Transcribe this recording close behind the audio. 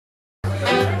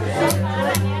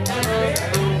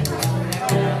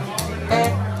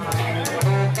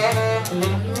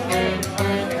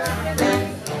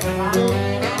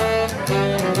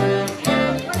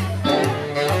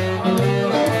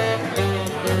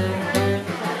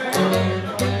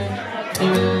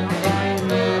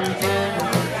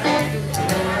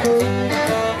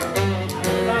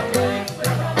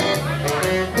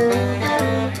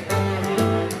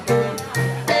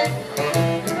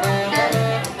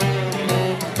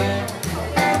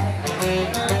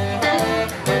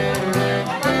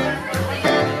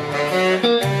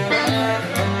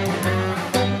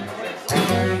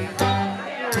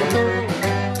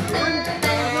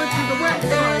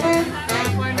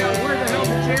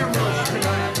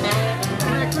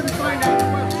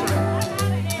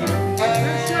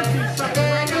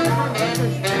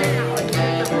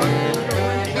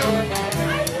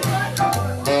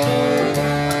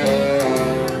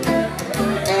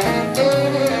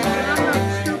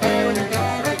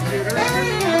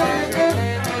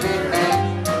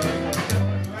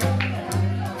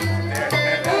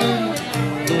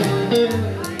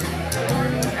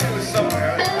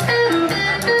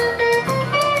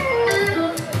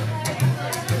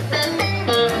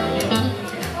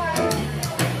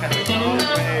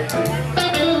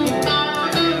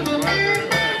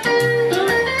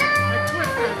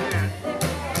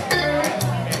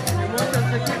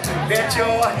Let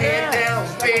your head down,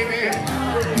 baby.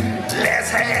 Let's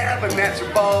have a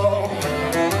natural ball.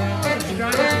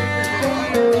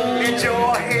 Let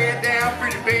your head down,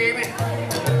 pretty baby.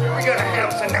 We're gonna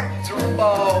have some natural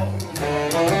ball.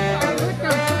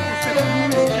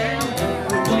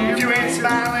 If you ain't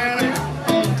smiling,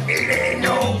 it ain't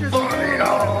no fun at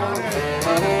all.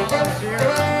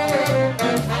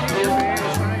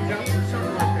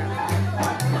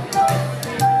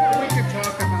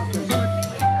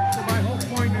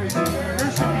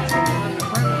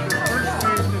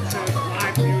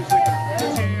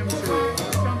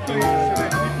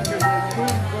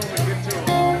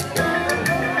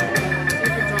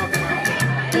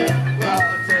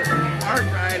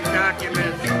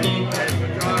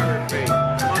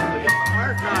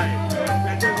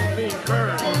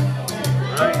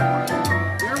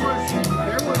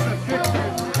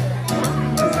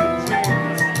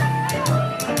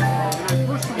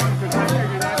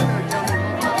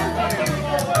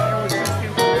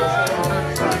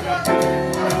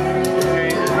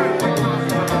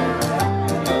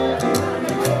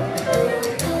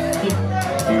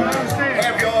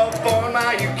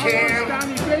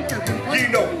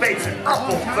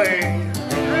 Awful thing.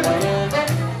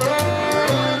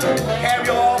 Have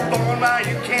your fun while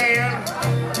you can.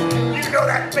 You know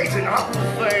that fake's an awful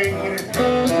thing.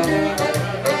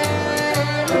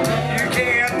 You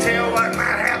can't tell what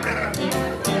might happen.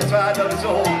 That's why I love this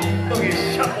old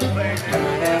boogie shuffle thing.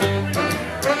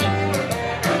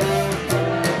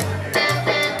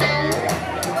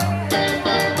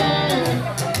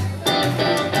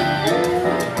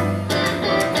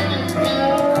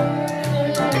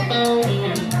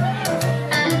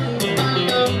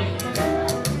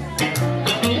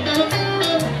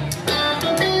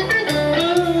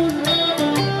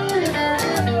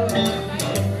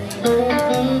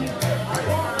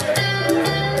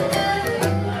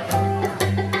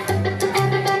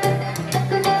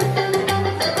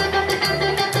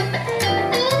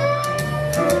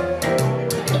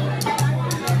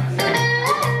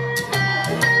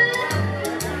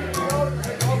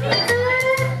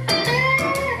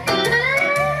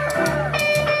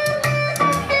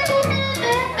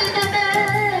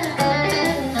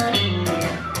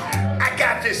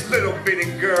 This little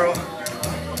bitty girl,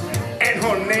 and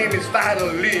her name is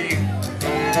Smedlleys.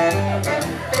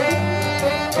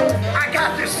 I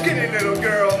got this skinny little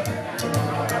girl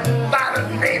by the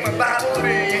name of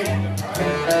Smedlleys.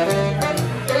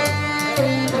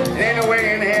 Ain't no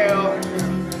way in hell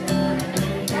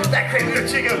that crazy little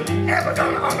chicken ever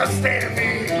gonna understand me.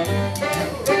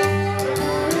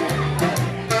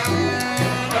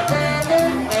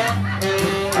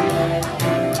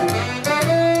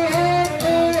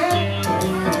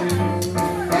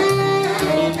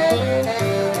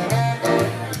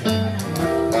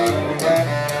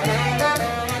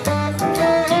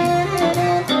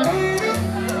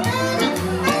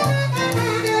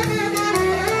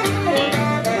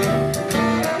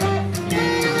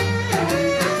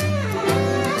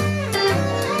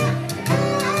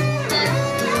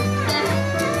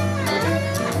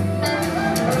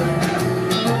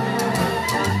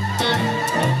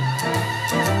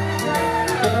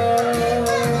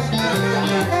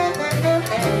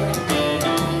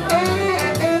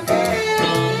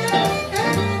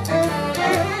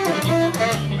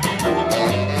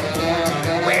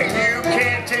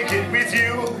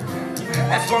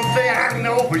 That's one thing I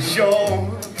know for sure.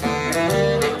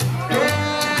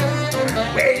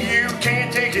 Well, you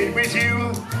can't take it with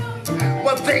you.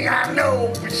 One thing I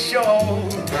know for sure.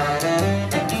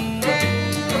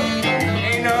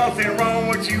 Ain't nothing wrong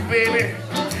with you, baby.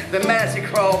 The Massey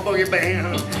Crawl Boogie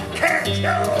Band can't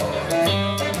go.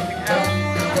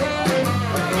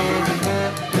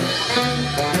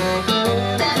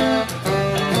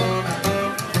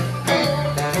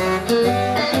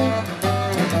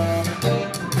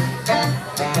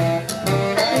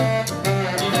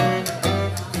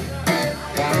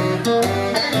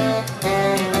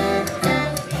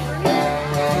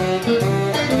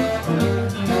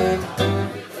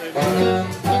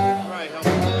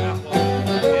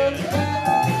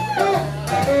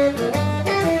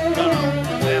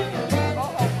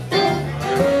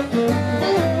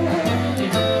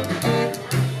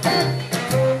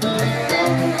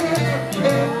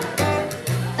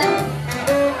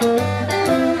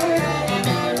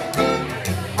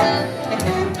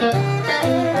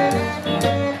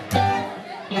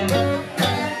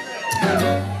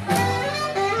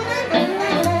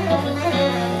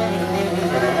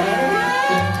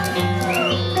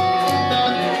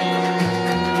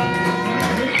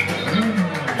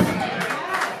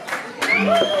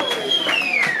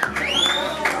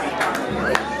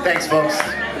 Thanks,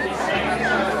 folks.